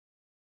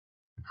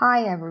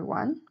Hi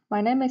everyone,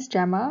 my name is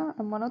Gemma.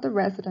 I'm one of the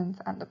residents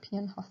at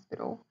Nepean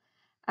Hospital,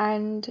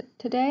 and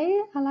today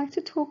I'd like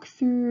to talk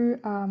through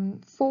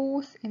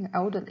falls in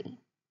elderly.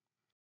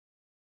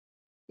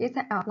 Here's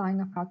an outline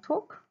of our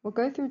talk. We'll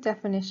go through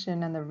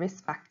definition and the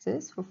risk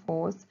factors for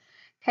falls,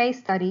 case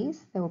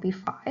studies, there will be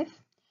 5,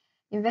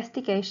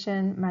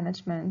 investigation,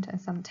 management,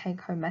 and some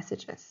take-home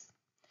messages.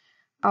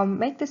 I'll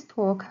make this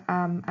talk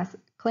as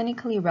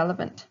clinically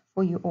relevant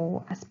for you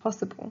all as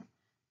possible.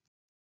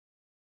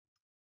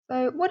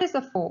 So what is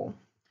a fall?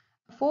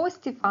 A fall is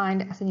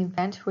defined as an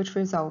event which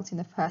results in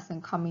a person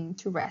coming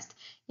to rest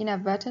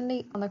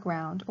inadvertently on the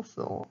ground or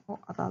floor or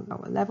other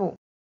lower level.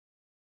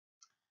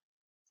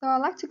 So I'd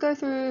like to go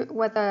through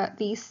whether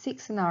these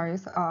 6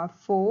 scenarios are a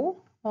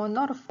fall or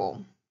not a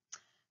fall.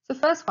 So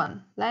first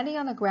one, landing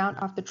on the ground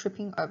after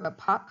tripping over a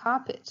park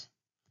carpet.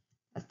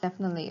 That's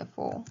definitely a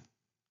fall.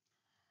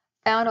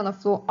 Found on the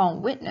floor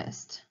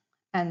unwitnessed,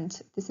 and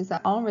this is an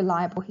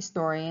unreliable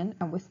historian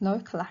and with no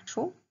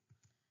collateral.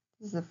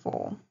 This is a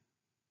fall.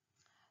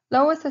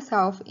 Lowers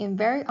herself in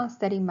very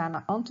unsteady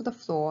manner onto the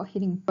floor,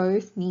 hitting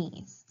both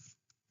knees.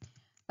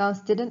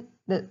 The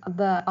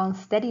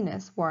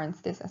unsteadiness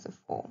warrants this as a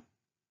fall.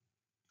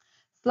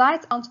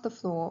 Slides onto the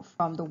floor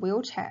from the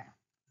wheelchair.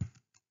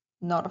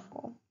 Not a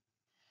fall.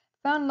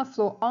 Found on the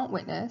floor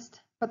unwitnessed,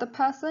 but the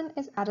person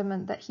is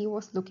adamant that he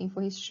was looking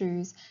for his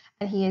shoes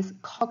and he is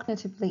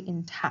cognitively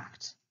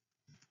intact.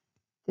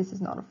 This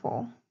is not a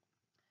fall.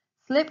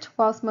 Slipped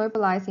whilst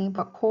mobilizing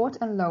but caught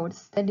and lowered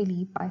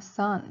steadily by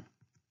son.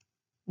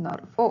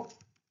 Not a fall.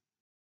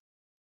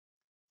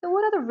 So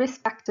what are the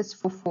risk factors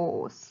for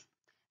falls?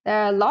 There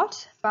are a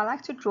lot, but I'd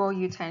like to draw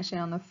your attention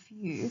on a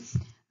few,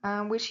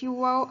 which you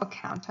will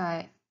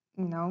encounter,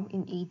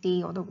 in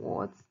ED or the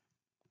wards.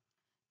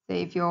 So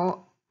if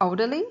you're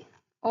elderly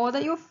or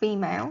that you're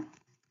female,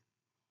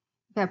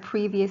 you have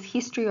previous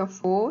history of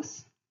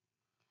falls,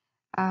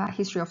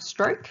 history of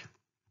stroke,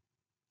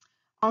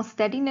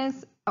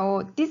 unsteadiness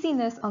or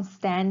dizziness on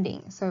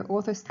standing, so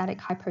orthostatic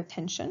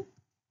hypotension,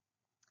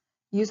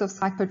 use of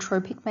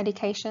psychotropic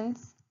medications,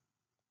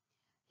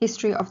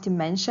 history of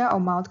dementia or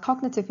mild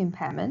cognitive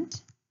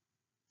impairment,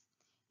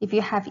 if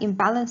you have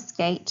imbalanced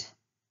gait,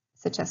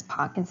 such as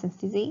Parkinson's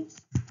disease,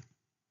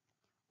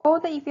 or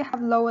that if you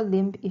have lower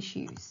limb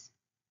issues.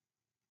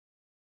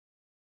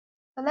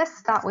 So let's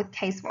start with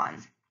case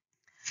 1.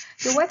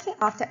 You're working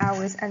after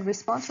hours and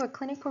respond to a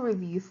clinical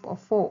review for a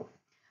fall.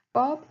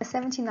 Bob, a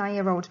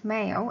 79-year-old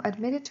male,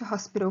 admitted to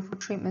hospital for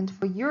treatment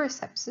for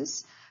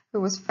urosepsis,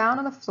 who was found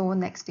on the floor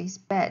next to his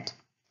bed.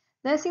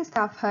 Nursing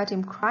staff heard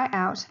him cry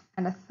out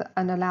and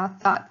a loud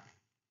thud.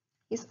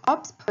 His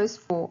ops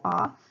post-fall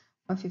are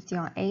 150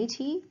 on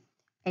 80,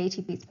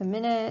 80 beats per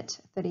minute,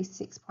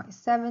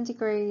 36.7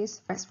 degrees,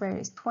 rest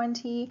rate is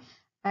 20,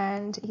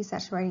 and he's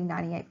saturating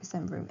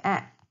 98% room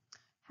air.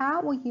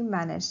 How will you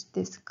manage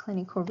this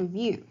clinical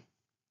review?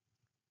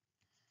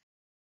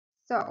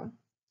 So,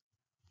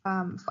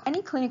 for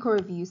any clinical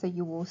reviews that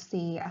you will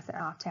see as an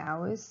after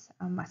hours,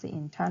 as an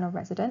internal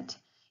resident,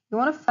 you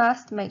want to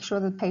first make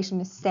sure the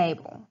patient is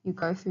stable. You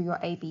go through your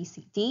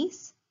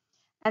ABCDs,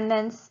 and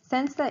then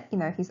sense that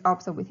his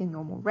ops are within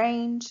normal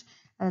range,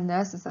 and the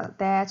nurses are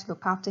there to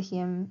look after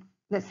him.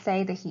 Let's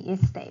say that he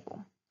is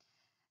stable.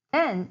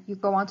 Then you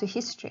go on to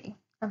history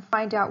and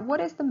find out what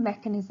is the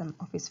mechanism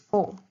of his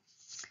fall.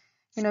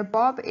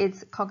 Bob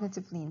is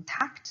cognitively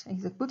intact, and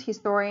he's a good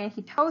historian.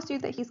 He tells you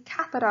that his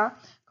catheter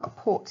got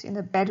caught in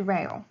the bed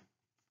rail.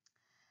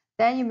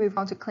 Then you move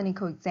on to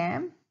clinical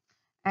exam.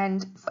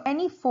 And for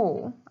any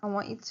fall, I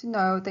want you to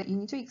know that you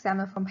need to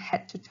examine from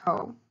head to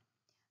toe.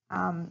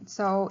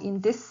 So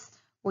in this,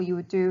 what you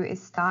would do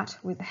is start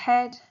with the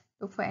head,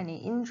 look for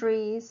any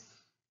injuries,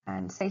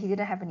 and say he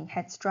didn't have any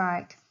head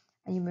strike,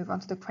 and you move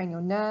on to the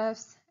cranial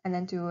nerves, and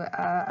then do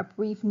a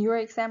brief neuro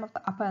exam of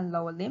the upper and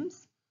lower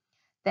limbs.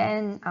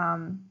 Then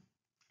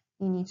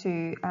you need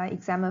to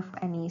examine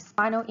for any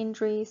spinal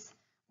injuries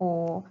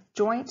or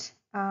joint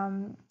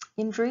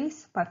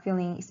injuries by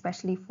feeling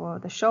especially for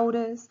the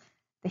shoulders,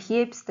 the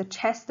hips, the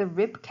chest, the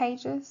rib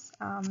cages,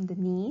 the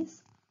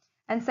knees,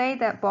 and say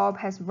that Bob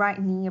has right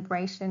knee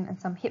abrasion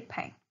and some hip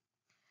pain.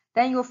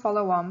 Then you'll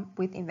follow on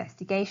with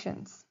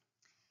investigations.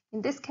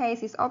 In this case,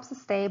 his ops are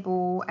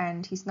stable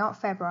and he's not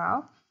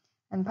febrile,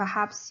 and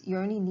perhaps you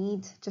only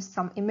need just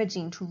some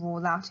imaging to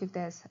rule out if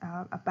there's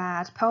a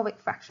bad pelvic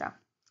fracture.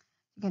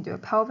 You can do a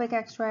pelvic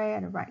x-ray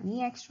and a right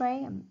knee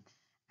x-ray,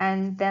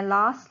 and then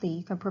lastly,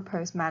 you can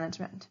propose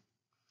management.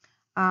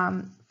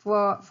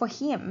 For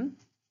him,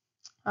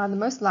 the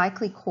most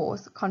likely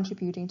cause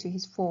contributing to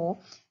his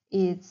fall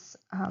is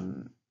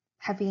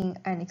having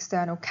an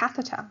external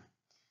catheter,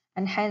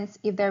 and hence,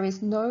 if there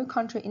is no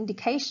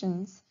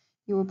contraindications,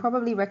 you will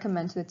probably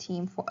recommend to the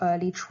team for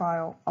early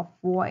trial of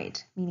void,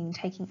 meaning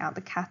taking out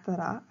the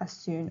catheter as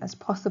soon as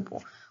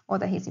possible, or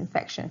that his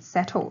infection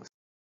settles.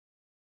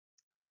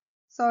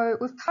 So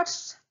we've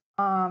touched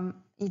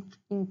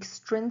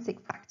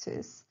extrinsic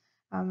factors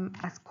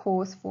as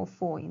cause for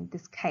fall in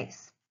this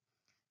case.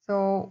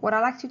 So what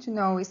I'd like you to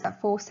know is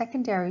that for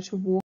secondary to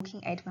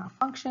walking aid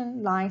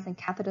malfunction, lines and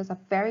catheters are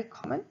very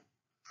common.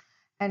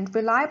 And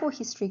reliable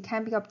history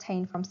can be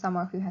obtained from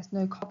someone who has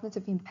no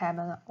cognitive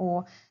impairment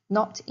or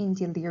not in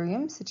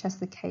delirium, such as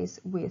the case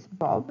with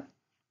Bob.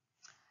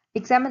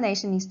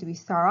 Examination needs to be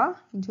thorough.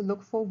 You need to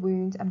look for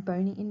wounds and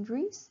bony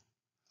injuries.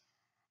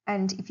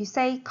 And if you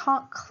say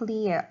can't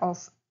clear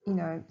of,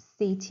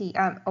 CT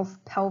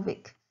of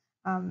pelvic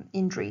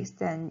injuries,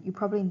 then you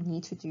probably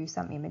need to do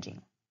some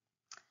imaging.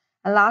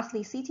 And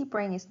lastly, CT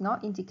brain is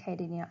not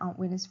indicated in an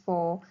unwitness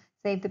fall,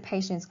 say if the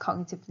patient is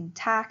cognitively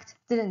intact,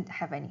 didn't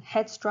have any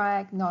head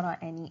strike, not on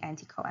any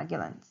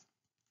anticoagulants.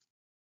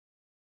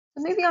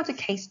 So moving on to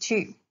case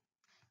 2.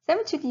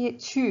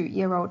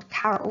 72-year-old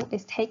Carol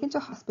is taken to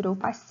hospital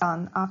by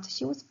son after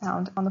she was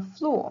found on the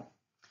floor.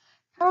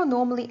 Carol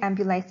normally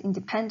ambulates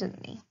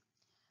independently.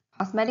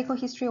 Past medical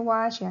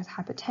history-wise, she has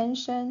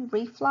hypertension,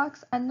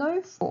 reflux, and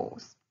no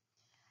falls.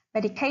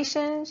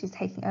 Medication, she's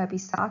taking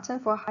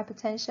irbesartan for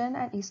hypertension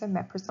and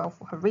esomeprazole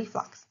for her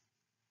reflux.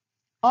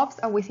 Obs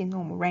are within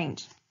normal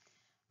range.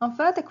 On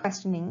further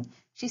questioning,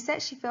 she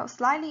said she felt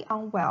slightly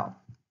unwell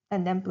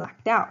and then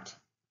blacked out.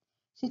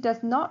 She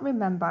does not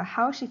remember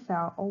how she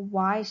fell or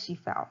why she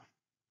fell.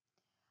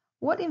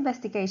 What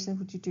investigations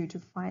would you do to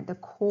find the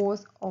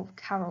cause of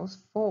Carol's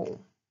fall?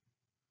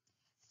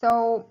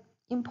 So,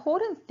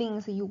 important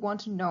things that you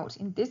want to note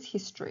in this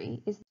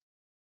history is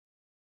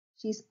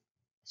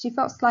she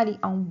felt slightly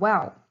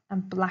unwell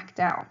and blacked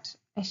out,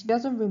 and she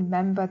doesn't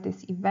remember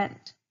this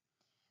event.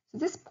 So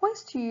this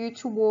points to you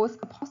towards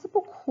a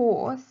possible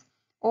cause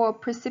or a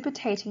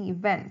precipitating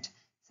event,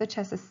 such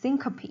as a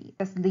syncope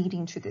that's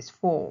leading to this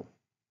fall.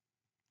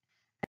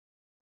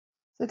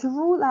 So to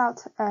rule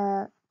out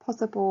a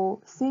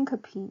possible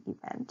syncope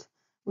event,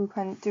 we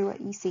can do an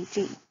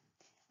ECG.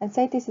 And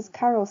say this is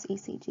Carol's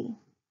ECG.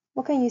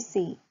 What can you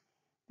see?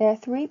 There are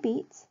 3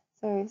 beats,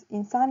 so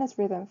in sinus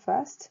rhythm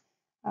first,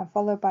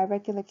 followed by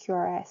regular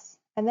QRS,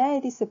 and then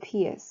it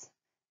disappears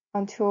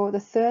until the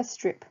 3rd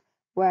strip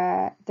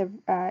where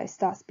it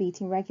starts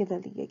beating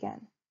regularly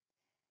again.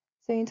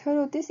 So in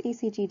total, this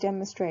ECG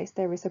demonstrates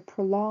there is a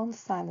prolonged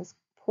sinus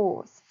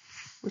pause,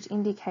 which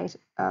indicates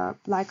a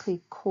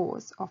likely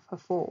cause of her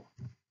fall.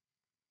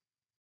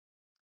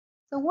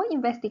 So what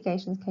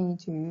investigations can you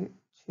do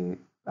to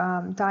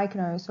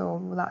diagnose or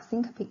rule out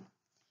syncope?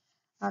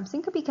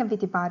 Syncope can be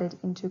divided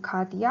into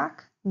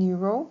cardiac,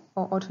 neural,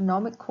 or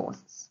autonomic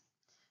causes.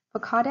 For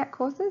cardiac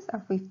causes,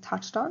 as we've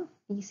touched on,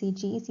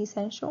 ECG is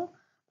essential,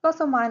 plus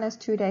or minus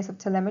 2 days of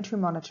telemetry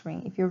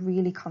monitoring if you're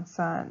really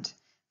concerned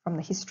from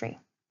the history.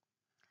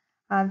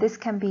 This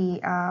can be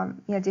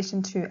in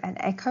addition to an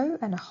echo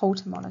and a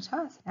Holter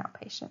monitor as an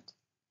outpatient.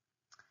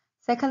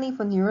 Secondly,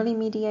 for neurally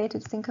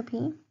mediated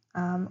syncope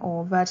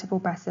or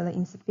vertebral basilar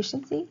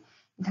insufficiency,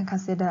 you can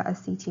consider a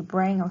CT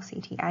brain or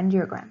CT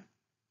angiogram.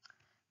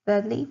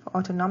 Thirdly, for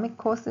autonomic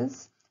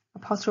causes, a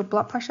postural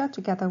blood pressure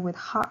together with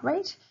heart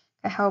rate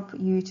can help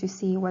you to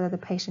see whether the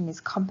patient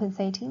is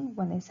compensating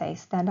when they say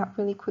stand up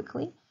really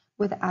quickly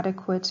with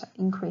adequate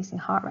increase in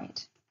heart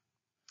rate.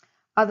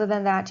 Other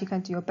than that, you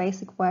can do your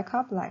basic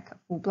workup like a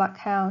full blood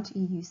count,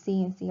 EUC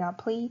and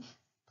CRP,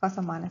 plus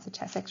or minus a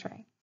chest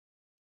x-ray.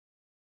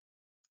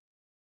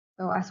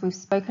 So as we've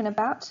spoken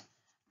about,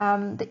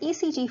 the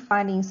ECG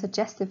findings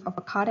suggestive of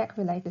a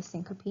cardiac-related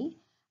syncope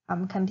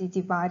can be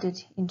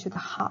divided into the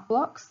heart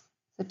blocks,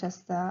 such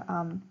as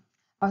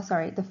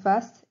the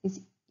first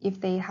is if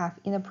they have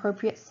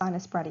inappropriate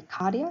sinus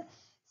bradycardia,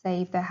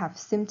 say if they have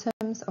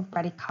symptoms of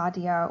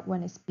bradycardia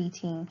when it's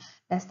beating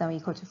less than or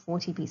equal to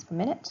 40 beats per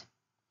minute.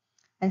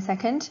 And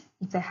second,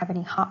 if they have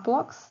any heart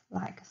blocks,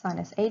 like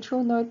sinus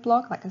atrial node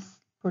block, like a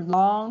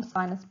prolonged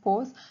sinus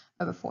pause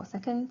over 4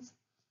 seconds.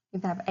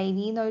 If they have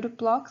AV node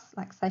blocks,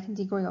 like 2nd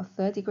degree or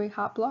 3rd degree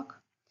heart block.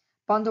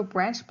 Bundle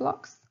branch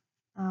blocks,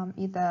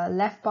 either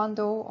left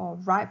bundle or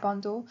right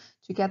bundle,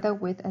 together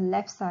with a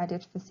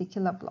left-sided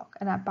fascicular block.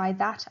 And by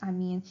that, I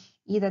mean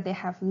either they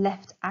have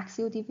left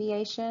axial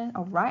deviation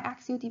or right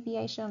axial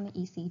deviation on the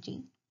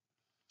ECG.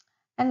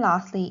 And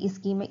lastly,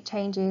 ischemic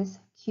changes,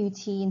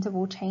 QT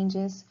interval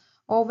changes,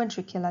 or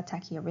ventricular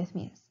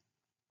tachyarrhythmias.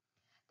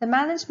 The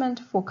management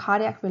for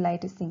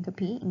cardiac-related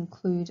syncope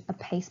include a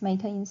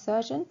pacemaker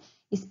insertion,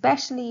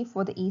 especially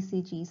for the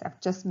ECGs I've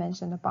just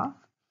mentioned above.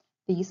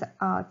 These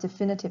are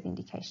definitive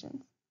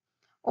indications.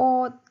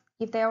 Or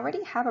if they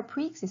already have a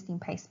pre-existing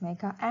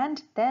pacemaker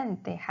and then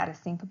they had a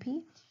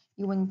syncope,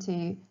 you want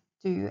to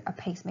do a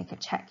pacemaker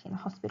check in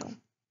hospital.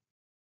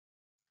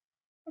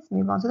 Let's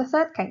move on to the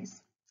 3rd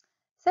case.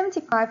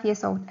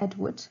 75-year-old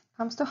Edward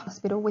comes to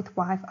hospital with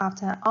wife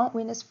after an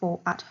unwitnessed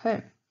fall at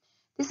home.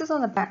 This is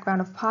on the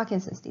background of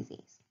Parkinson's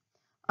disease.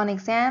 On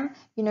exam,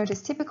 you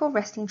notice typical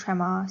resting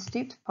tremor,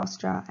 stooped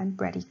posture, and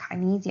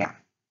bradykinesia.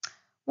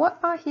 What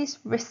are his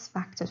risk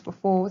factors for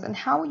falls and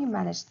how will you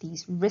manage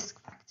these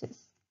risk factors?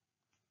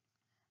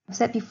 I've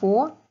said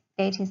before,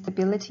 gait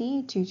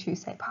instability due to,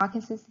 say,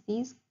 Parkinson's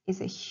disease is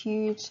a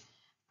huge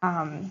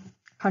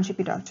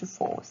contributor to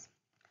falls.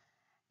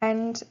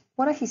 And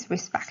what are his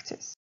risk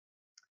factors?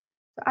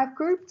 So I've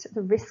grouped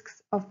the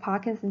risks of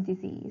Parkinson's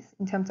disease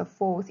in terms of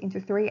falls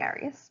into 3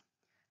 areas.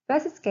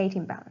 First is gait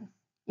imbalance.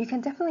 You can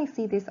definitely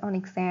see this on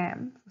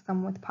exam for for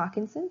someone with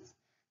Parkinson's.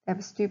 They have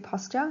a stoop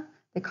posture.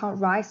 They can't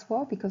rise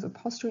well because of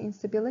postural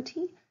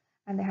instability.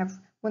 And they have,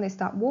 when they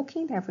start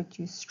walking, they have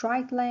reduced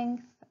stride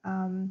length.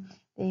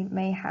 They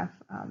may have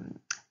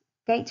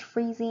gait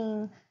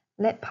freezing,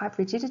 leg pipe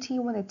rigidity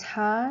when they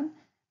turn.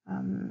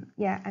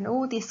 And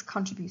all this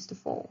contributes to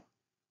fall.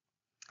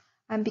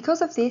 And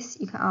because of this,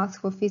 you can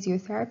ask for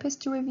physiotherapists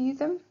to review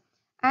them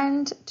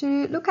and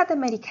to look at the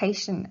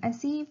medication and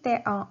see if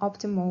there are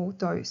optimal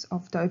dose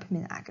of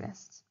dopamine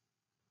agonists.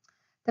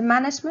 The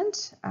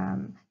management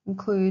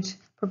include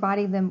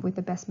providing them with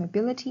the best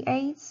mobility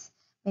aids,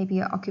 maybe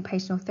an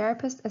occupational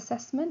therapist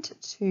assessment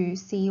to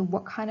see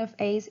what kind of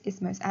aids is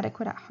most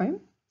adequate at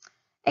home,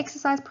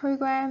 exercise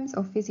programs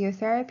or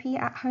physiotherapy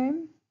at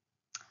home,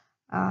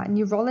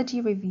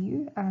 neurology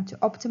review to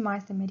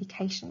optimize the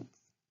medications,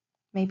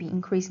 maybe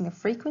increasing the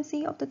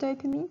frequency of the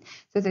dopamine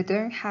so they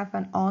don't have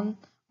an on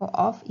or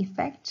off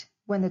effect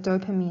when the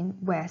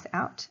dopamine wears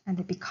out and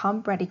they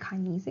become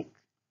bradykinesic.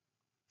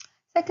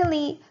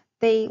 Secondly,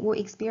 they will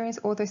experience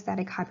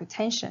orthostatic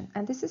hypotension,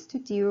 and this is to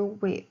do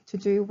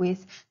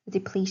with the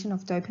depletion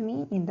of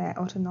dopamine in their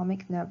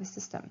autonomic nervous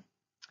system.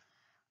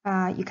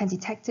 You can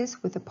detect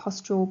this with the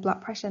postural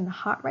blood pressure and the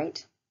heart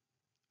rate,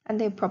 and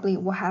they probably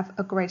will have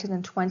a greater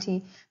than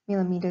 20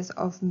 millimeters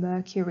of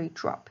mercury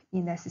drop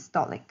in their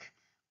systolic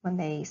when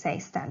they say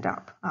stand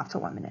up after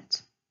 1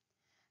 minute.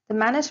 The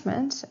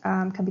management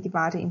can be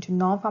divided into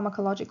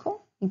non-pharmacological,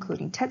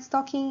 including TED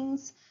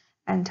stockings,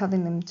 and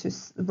telling them to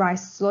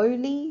rise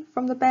slowly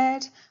from the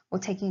bed or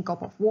taking a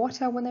gulp of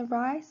water when they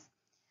rise.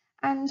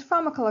 And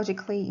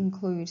pharmacologically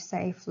include,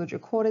 say,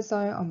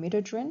 fludrocortisone or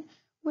midodrine,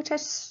 which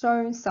has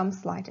shown some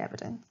slight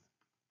evidence.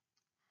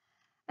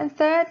 And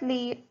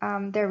thirdly,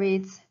 there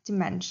is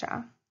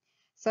dementia.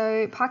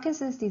 So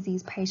Parkinson's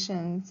disease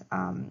patients,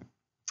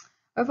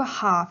 over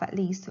half at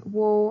least,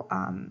 will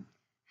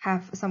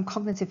have some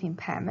cognitive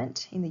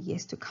impairment in the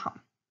years to come.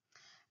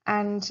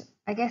 And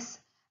I guess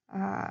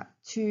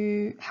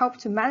to help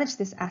to manage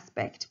this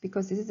aspect,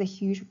 because this is a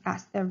huge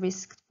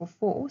risk for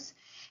falls,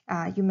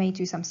 you may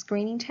do some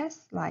screening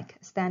tests like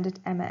standard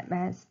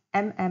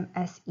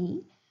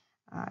NMSE.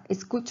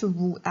 It's good to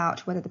rule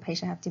out whether the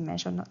patient have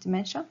dementia or not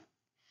dementia.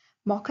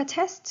 MOCA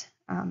test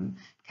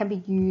can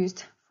be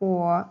used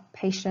for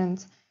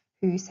patients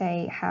who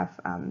say have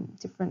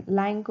different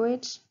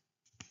language.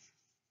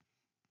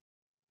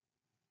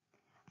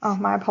 Oh,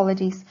 my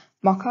apologies.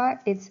 MOCA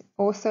is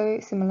also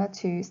similar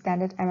to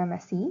standard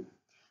MMSE,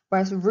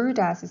 whereas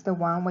RUDAS is the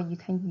one where you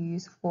can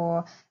use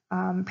for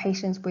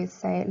patients with,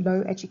 say,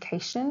 low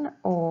education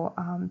or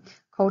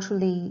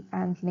culturally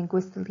and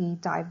linguistically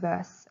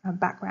diverse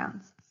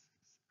backgrounds.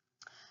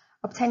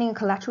 Obtaining a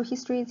collateral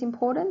history is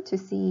important to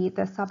see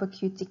the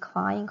subacute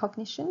decline in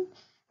cognition,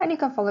 and you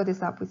can follow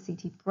this up with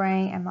CT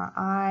brain,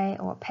 MRI,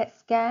 or PET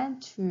scan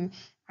to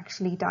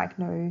actually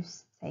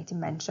diagnose, say,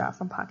 dementia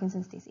from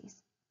Parkinson's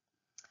disease.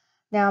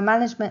 Now,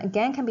 management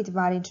again can be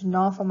divided into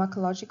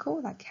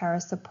non-pharmacological, like carer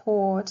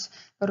support,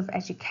 a lot of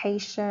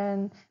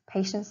education,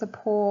 patient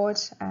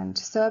support, and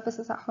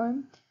services at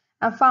home,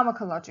 and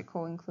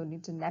pharmacological, including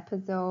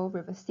donepezil,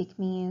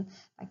 rivastigmine,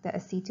 like the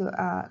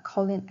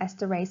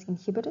acetylcholinesterase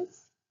inhibitors.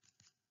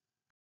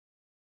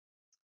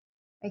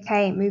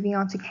 Okay, moving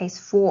on to case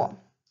 4.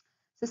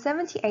 So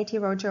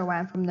 78-year-old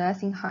Joanne from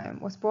nursing home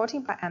was brought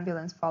in by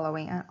ambulance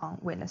following an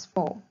unwitnessed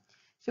fall.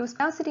 She was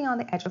found sitting on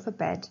the edge of a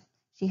bed.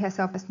 She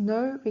herself has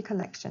no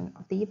recollection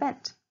of the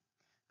event.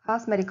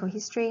 Past medical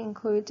history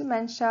include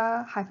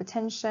dementia,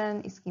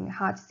 hypertension, ischemic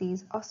heart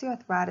disease,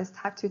 osteoarthritis,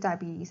 type 2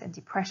 diabetes, and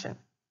depression.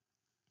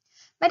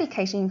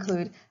 Medication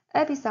include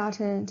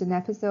irbesartan,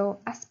 donepezil,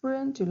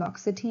 aspirin,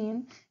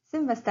 duloxetine,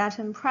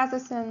 simvastatin,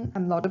 prazosin,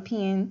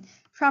 amlodipine,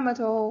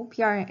 tramadol,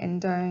 PRN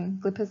endone,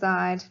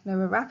 glipizide,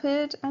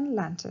 Novorapid, and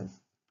Lantus.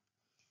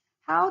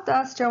 How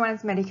does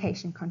Joanne's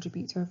medication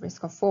contribute to a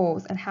risk of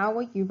falls, and how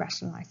will you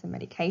rationalize the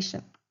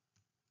medication?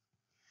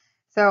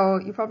 So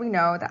you probably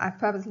know that I've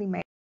purposely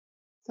made.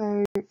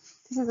 So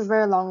this is a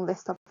very long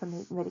list of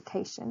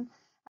medication,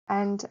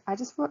 and I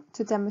just want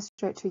to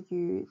demonstrate to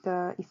you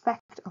the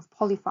effect of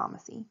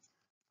polypharmacy.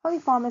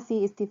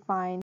 Polypharmacy is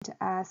defined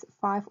as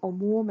 5 or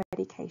more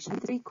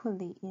medications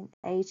frequently in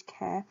aged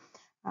care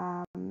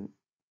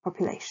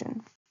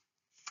population.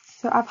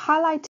 So I've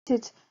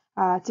highlighted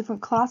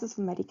different classes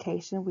of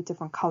medication with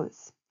different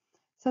colors.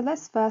 So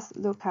let's first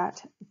look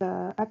at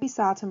the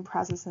irbesartan,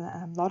 prazosin,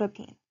 and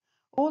amlodipine.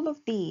 All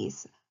of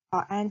these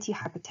are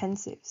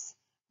antihypertensives,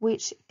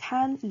 which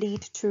can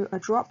lead to a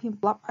drop in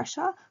blood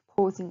pressure,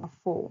 causing a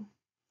fall.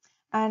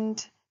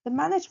 And the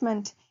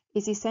management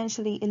is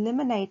essentially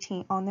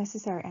eliminating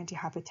unnecessary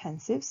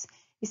antihypertensives,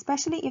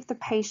 especially if the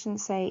patient,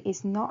 say,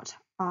 is not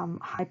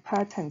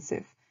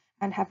hypertensive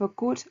and have a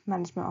good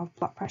management of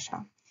blood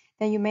pressure.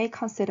 Then you may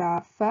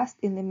consider first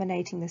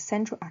eliminating the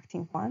central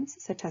acting ones,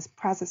 such as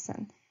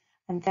prazosin,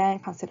 and then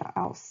consider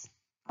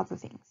other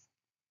things.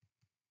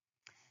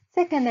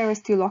 Second, there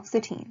is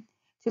duloxetine.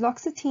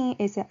 Duloxetine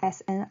is an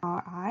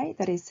SNRI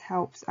that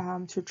helps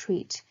to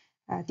treat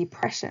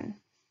depression.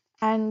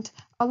 And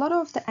a lot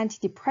of the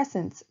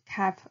antidepressants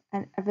have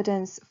an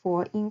evidence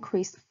for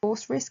increased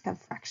falls risk and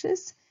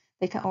fractures.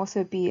 They can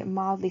also be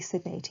mildly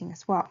sedating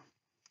as well.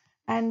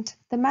 And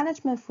the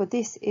management for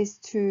this is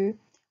to,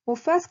 well,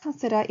 first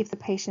consider if the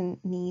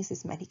patient needs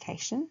this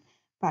medication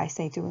by,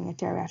 say, doing a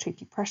geriatric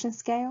depression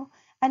scale.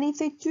 And if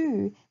they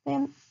do,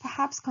 then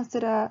perhaps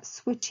consider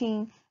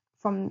switching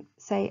from,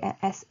 say, an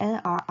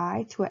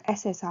SNRI to an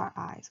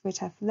SSRIs, which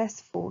have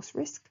less falls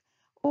risk,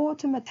 or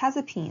to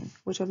mirtazapine,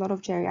 which a lot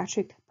of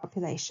geriatric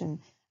population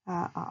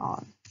are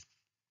on.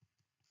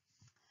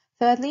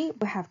 Thirdly,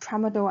 we have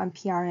tramadol and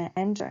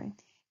PRN-NJO.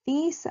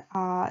 These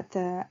are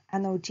the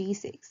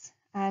analgesics,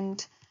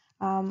 and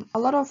a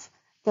lot of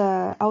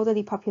the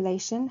elderly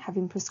population have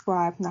been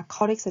prescribed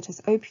narcotics such as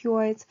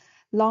opioids,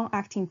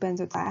 long-acting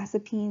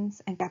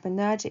benzodiazepines, and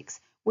GABAergics,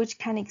 which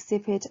can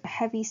exhibit a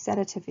heavy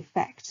sedative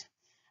effect.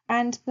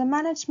 And the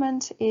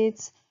management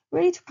is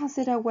really to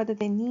consider whether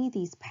they need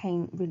these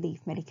pain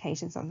relief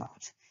medications or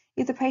not.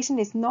 If the patient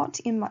is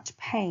not in much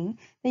pain,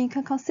 then you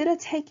can consider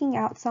taking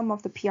out some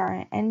of the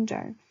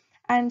PRN-NJO.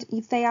 And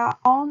if they are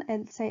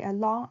on, say, a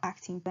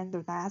long-acting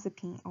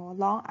benzodiazepine or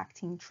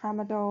long-acting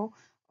tramadol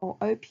or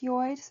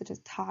opioid, such as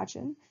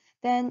Targen,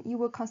 then you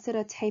will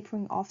consider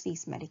tapering off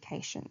these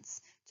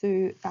medications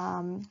to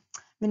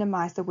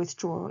minimize the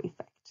withdrawal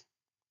effect.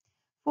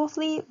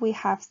 Fourthly, we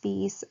have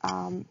these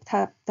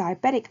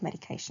diabetic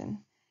medication.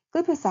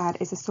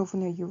 Glipizide is a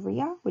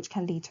sulfonylurea, which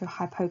can lead to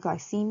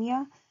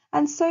hypoglycemia,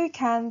 and so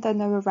can the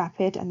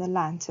Novorapid and the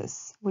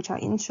Lantus, which are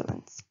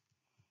insulins.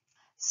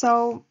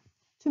 So,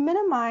 to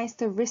minimize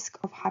the risk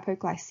of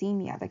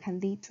hypoglycemia that can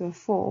lead to a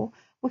fall,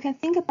 we can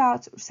think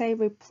about, say,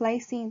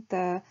 replacing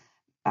the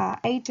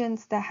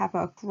agents that have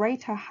a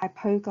greater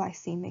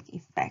hypoglycemic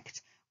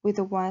effect with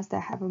the ones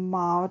that have a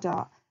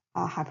milder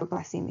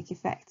hypoglycemic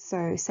effect.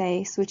 So,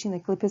 say, switching the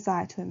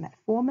glipizide to a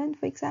metformin,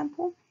 for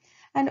example,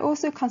 and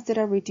also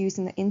consider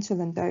reducing the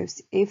insulin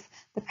dose if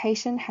the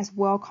patient has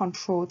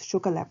well-controlled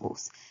sugar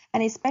levels.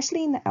 And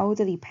especially in the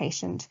elderly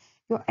patient,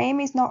 your aim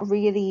is not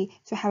really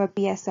to have a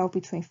BSL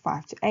between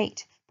 5 to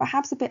 8,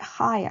 perhaps a bit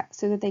higher,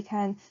 so that they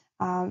can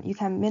you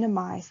can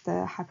minimize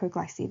the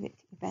hypoglycemic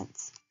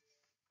events.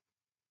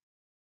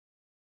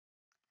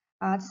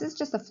 This is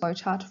just a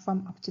flowchart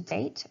from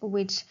UpToDate,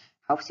 which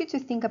helps you to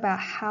think about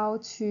how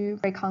to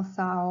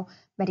reconcile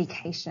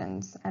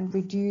medications and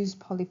reduce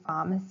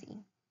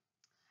polypharmacy.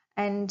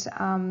 And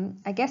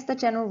I guess the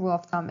general rule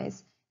of thumb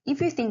is,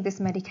 if you think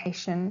this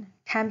medication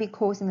can be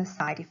causing the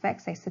side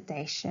effects, say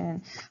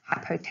sedation,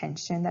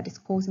 hypotension, that is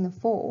causing the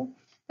fall,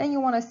 then you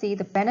want to see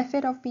the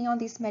benefit of being on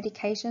this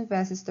medication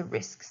versus the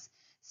risks.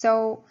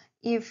 So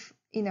if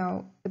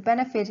the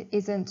benefit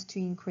isn't to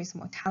increase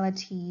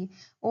mortality,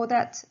 or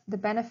that the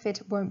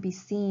benefit won't be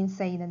seen,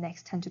 say, in the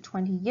next 10 to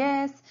 20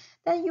 years,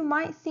 then you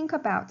might think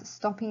about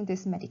stopping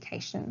this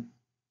medication.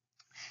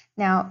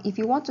 Now, if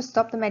you want to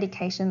stop the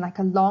medication like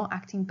a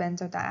long-acting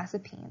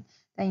benzodiazepine,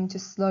 then you need to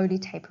slowly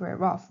taper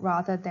it off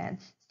rather than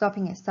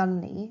stopping it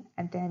suddenly,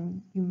 and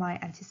then you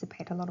might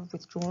anticipate a lot of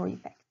withdrawal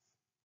effects.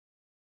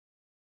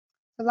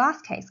 The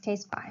last case,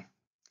 case 5.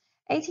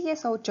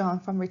 80-year-old John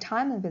from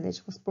retirement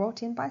village was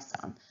brought in by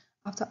son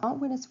after aunt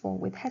witnessed fall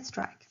with head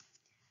strike.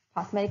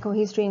 Past medical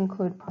history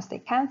include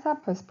prostate cancer,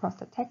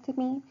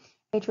 post-prostatectomy,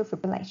 atrial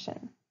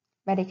fibrillation.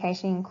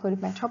 Medication included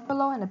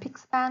metoprolol and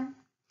apixaban.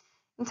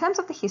 In terms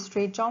of the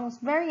history, John was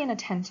very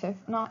inattentive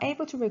and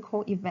unable to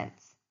recall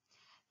events.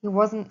 He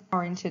wasn't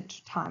oriented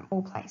to time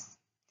or place.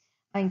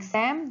 On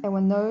exam, there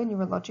were no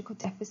neurological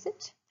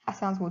deficit.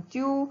 Sounds were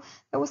dual.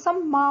 There was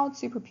some mild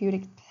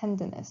suprapubic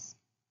tenderness.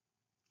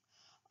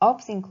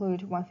 OBS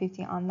include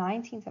 150 on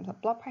 90 in terms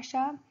of blood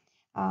pressure,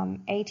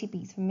 80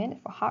 beats per minute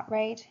for heart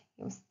rate.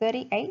 It was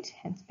 38,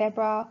 hence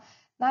febrile,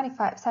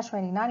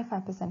 saturating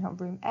 95% of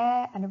room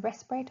air, and a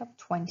rest rate of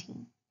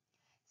 20.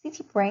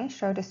 CT brain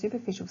showed a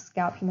superficial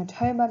scalp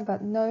hematoma,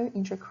 but no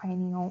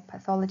intracranial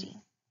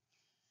pathology.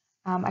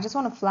 I just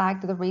want to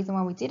flag that the reason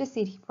why we did a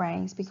CT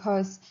brain is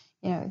because,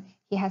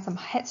 he had some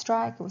head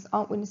strike, it was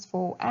aunt witness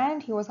fall,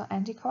 and he was on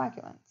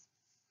anticoagulants.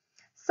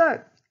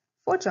 So,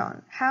 for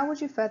John, how would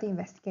you further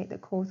investigate the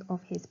cause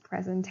of his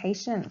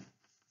presentation?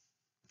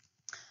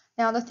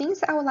 Now, the things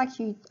that I would like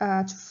you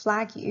to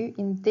flag you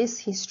in this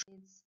history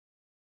is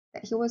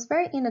that he was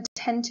very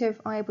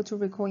inattentive, unable to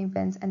recall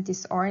events, and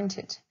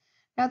disoriented.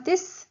 Now,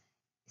 this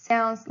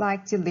sounds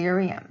like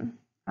delirium,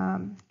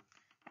 the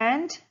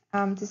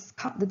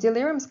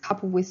delirium is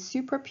coupled with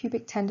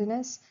suprapubic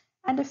tenderness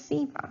and a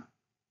fever.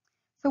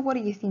 So what are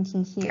you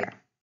thinking here?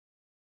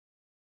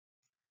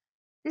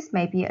 This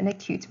may be an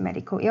acute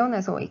medical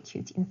illness or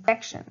acute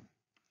infection.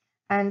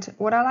 And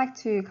what I like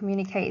to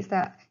communicate is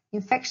that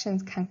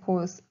infections can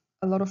cause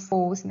a lot of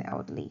falls in the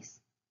elderly.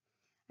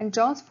 And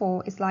John's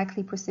fall is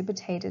likely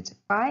precipitated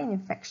by an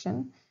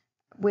infection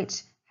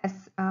which has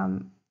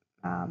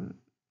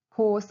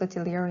caused the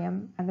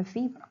delirium and the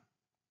fever.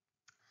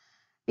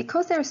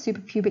 Because there is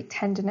suprapubic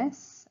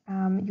tenderness,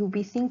 you'll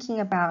be thinking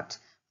about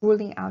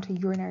ruling out a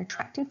urinary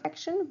tract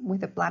infection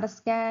with a bladder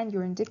scan,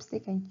 urine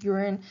dipstick, and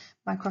urine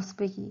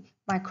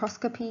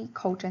microscopy,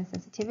 cold chain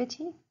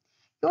sensitivity.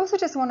 You also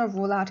just want to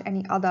rule out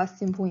any other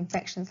simple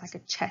infections like a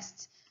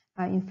chest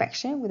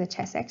infection with a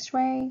chest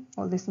x-ray,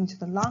 or listen to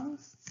the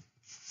lungs.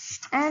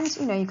 And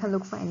you can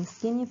look for any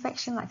skin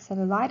infection like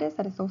cellulitis,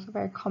 that is also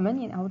very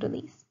common in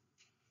elderlies.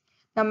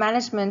 Now,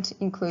 management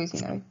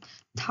includes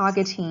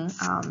targeting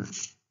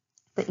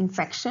the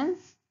infection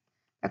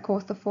that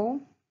caused the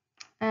fall,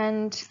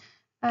 and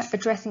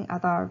addressing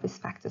other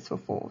risk factors for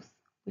falls,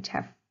 which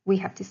we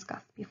have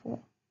discussed before.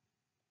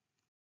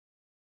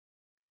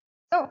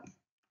 So,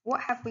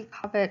 what have we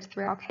covered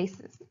through our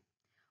cases?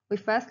 We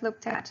first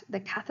looked at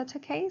the catheter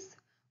case,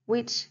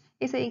 which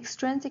is an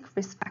extrinsic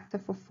risk factor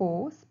for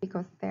falls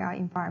because there are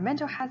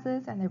environmental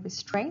hazards and there are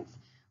restraints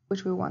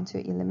which we want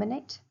to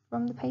eliminate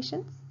from the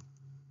patients.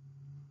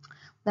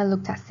 Then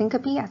looked at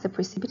syncope as a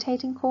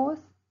precipitating cause.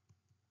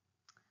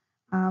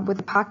 With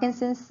the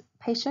Parkinson's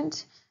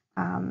patient,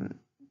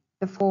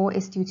 the fall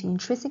is due to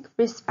intrinsic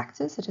risk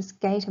factors such as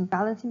gait and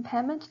balance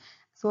impairment,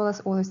 as well as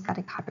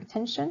orthostatic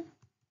hypotension.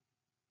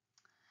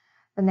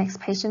 The next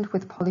patient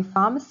with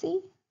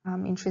polypharmacy,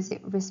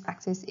 intrinsic risk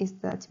factors is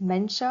the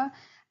dementia,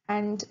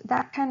 and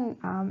that can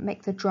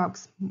make the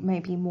drugs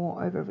maybe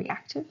more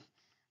overreactive,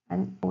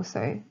 and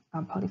also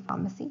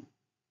polypharmacy.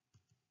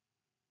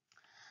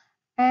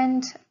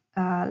 And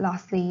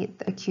lastly,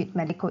 the acute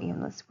medical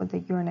illness with the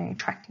urinary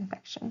tract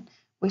infection,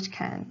 which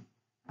can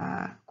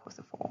cause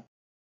a fall.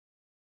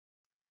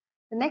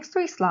 The next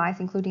 3 slides,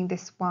 including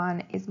this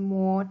one, is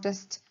more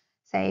just,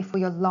 say, for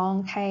your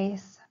long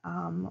case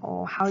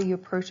or how you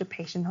approach a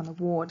patient on the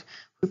ward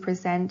who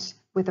present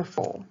with a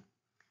fall.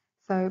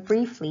 So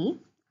briefly,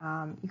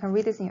 you can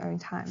read this in your own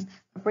time,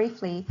 but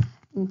briefly,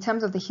 in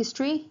terms of the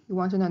history, you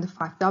want to know the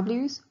 5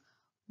 W's.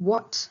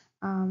 What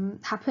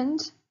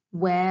happened?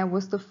 Where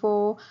was the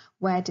fall?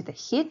 Where did it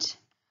hit?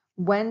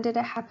 When did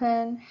it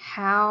happen?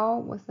 How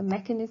was the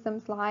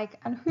mechanisms like?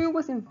 And who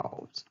was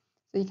involved?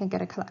 So you can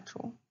get a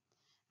collateral.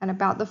 And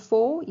about the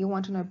fall, you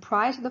want to know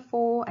prior to the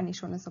fall, any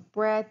shortness of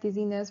breath,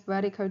 dizziness,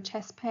 vertigo,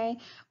 chest pain,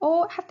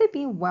 or have they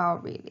been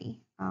well really?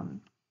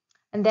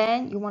 And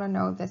then you want to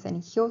know if there's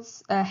any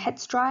head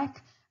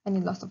strike, any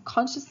loss of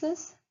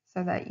consciousness,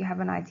 so that you have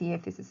an idea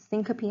if this is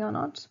syncope or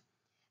not.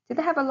 Did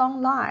they have a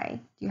long lie?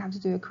 Do you have to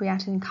do a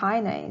creatine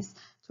kinase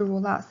to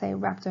rule out, say,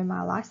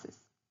 rhabdomyolysis?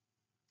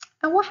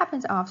 And what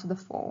happens after the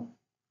fall?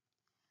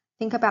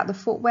 Think about the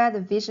footwear, the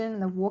vision,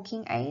 and the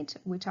walking aid,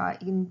 which are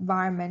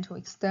environmental,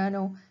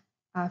 external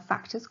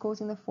factors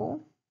causing the fall.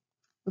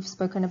 We've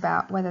spoken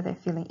about whether they're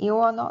feeling ill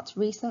or not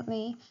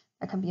recently.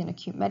 That can be an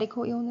acute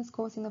medical illness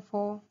causing the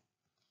fall.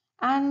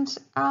 And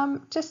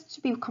just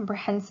to be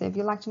comprehensive,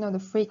 you like to know the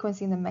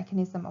frequency and the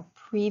mechanism of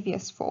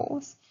previous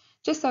falls,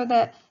 just so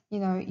that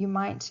you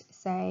might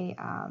say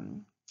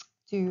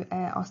do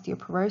an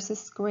osteoporosis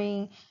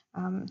screen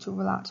to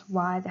rule out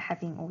why they're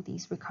having all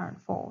these recurrent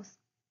falls.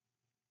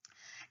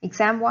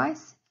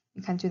 Exam-wise,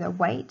 you can do their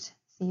weight,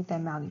 see if they're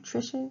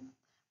malnutrition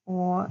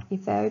or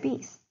if they're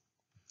obese.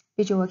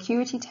 Visual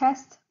acuity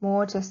test,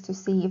 more just to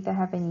see if they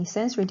have any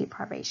sensory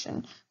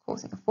deprivation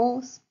causing the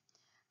falls.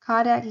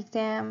 Cardiac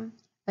exam,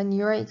 a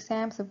neuro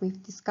exam that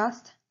we've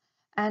discussed,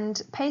 and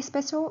pay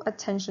special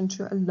attention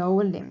to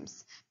lower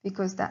limbs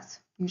because that's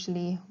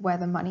usually where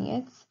the money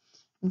is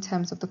in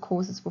terms of the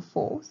causes for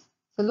falls.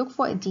 So look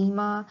for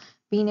edema,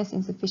 venous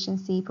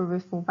insufficiency,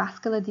 peripheral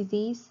vascular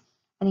disease,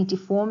 any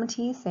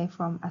deformities, say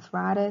from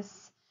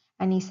arthritis,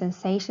 any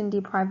sensation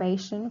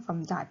deprivation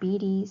from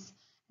diabetes,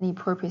 any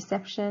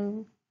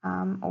proprioception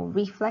or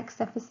reflex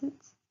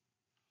deficits.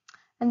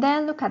 And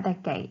then look at their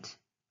gait.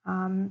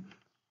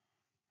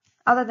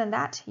 Other than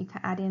that, you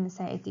can add in,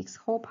 say, a Dix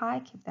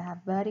Hallpike if they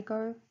have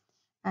vertigo,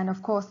 and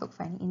of course look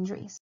for any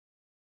injuries.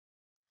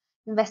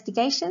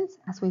 Investigations,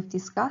 as we've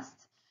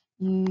discussed,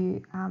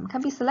 you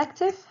can be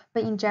selective,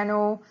 but in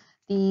general,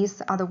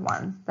 these are the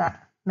ones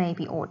that may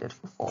be ordered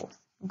for falls,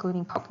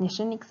 including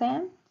cognition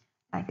exam,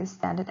 like a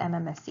standard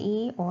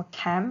NMSS or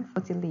CAM for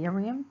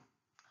delirium,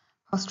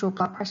 postural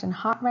blood pressure and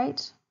heart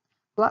rate,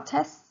 blood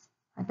tests,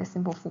 like a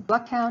simple full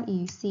blood count,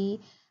 EUC,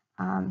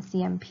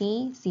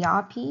 CMP,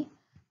 CRP,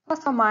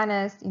 plus or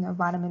minus,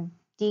 vitamin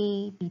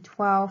D,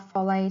 B12,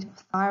 folate,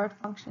 or thyroid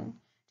function,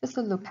 just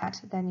to look at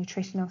their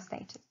nutritional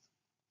status.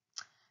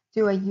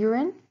 Do a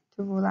urine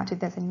to rule out if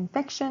there's an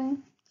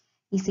infection,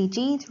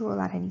 ECG to rule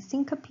out any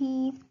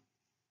syncope,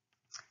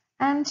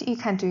 and you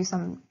can do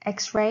some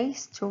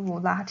x-rays to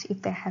rule out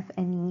if they have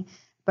any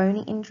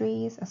bony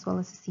injuries, as well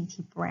as a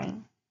CT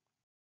brain.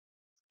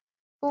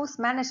 Falls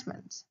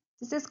management.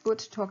 This is good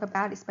to talk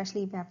about,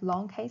 especially if you have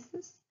long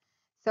cases.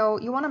 So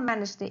you want to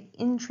manage the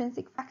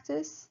intrinsic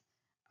factors.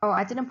 Oh,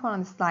 I didn't put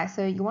on the slide.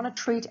 So you want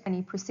to treat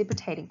any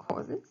precipitating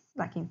causes,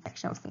 like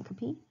infection or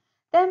syncope.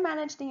 Then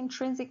manage the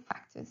intrinsic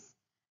factors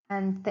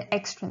and the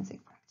extrinsic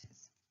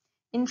factors.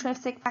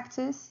 Intrinsic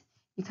factors,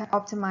 you can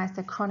optimize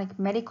the chronic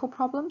medical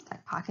problems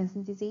like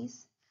Parkinson's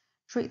disease,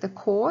 treat the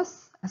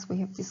cause, as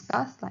we have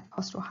discussed, like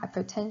postural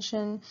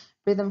hypotension,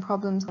 rhythm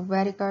problems or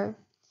vertigo,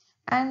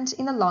 and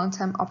in the long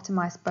term,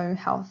 optimize bone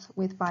health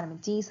with vitamin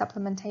D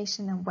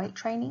supplementation and weight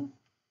training.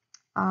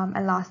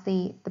 And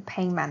lastly, the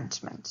pain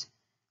management.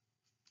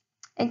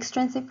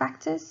 Extrinsic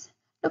factors,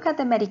 Look at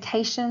the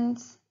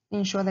medications,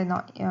 ensure they're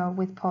not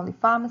with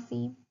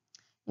polypharmacy.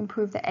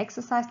 Improve the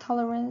exercise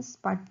tolerance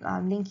by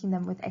linking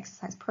them with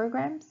exercise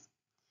programs.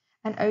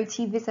 An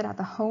OT visit at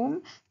the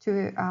home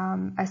to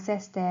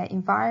assess their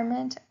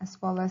environment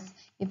as well as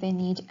if they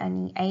need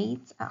any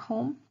aids at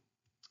home.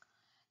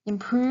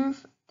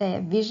 Improve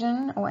their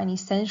vision or any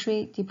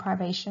sensory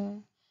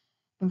deprivation.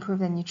 Improve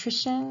their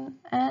nutrition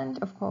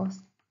and, of course,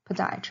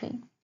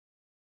 podiatry.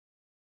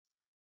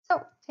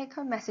 So,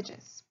 take-home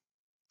messages.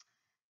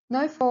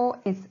 No fall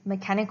is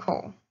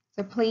mechanical.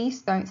 So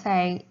please don't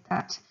say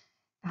that,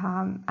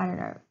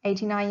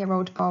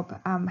 89-year-old Bob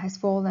has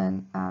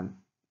fallen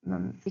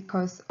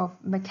because of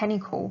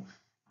mechanical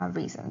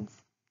reasons.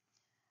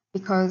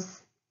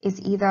 Because it's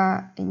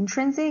either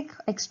intrinsic,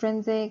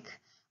 extrinsic,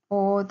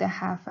 or they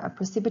have a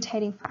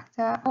precipitating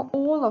factor, or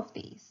all of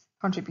these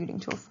contributing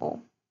to a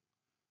fall.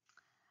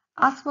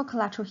 Ask for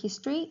collateral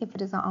history if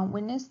it is an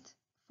unwitnessed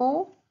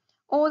fall,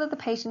 or that the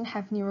patient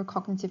have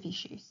neurocognitive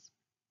issues.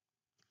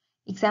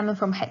 Examine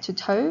from head to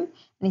toe,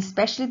 and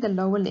especially the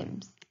lower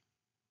limbs.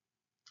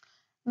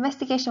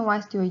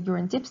 Investigation-wise, do a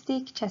urine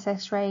dipstick, chest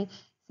x-ray,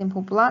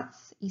 simple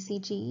bloods,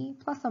 ECG,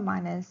 plus or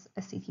minus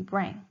a CT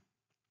brain.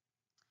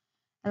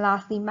 And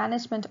lastly,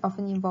 management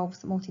often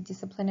involves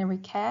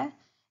multidisciplinary care,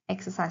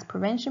 exercise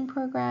prevention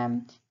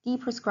program,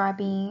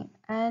 deprescribing,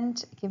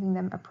 and giving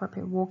them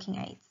appropriate walking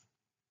aids.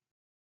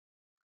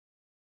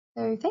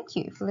 So thank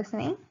you for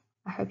listening.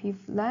 I hope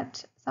you've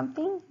learnt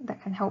something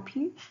that can help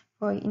you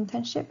for your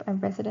internship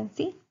and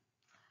residency.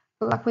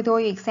 Good luck with all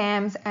your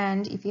exams,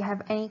 and if you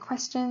have any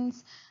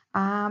questions,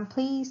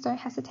 please don't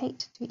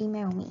hesitate to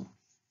email me.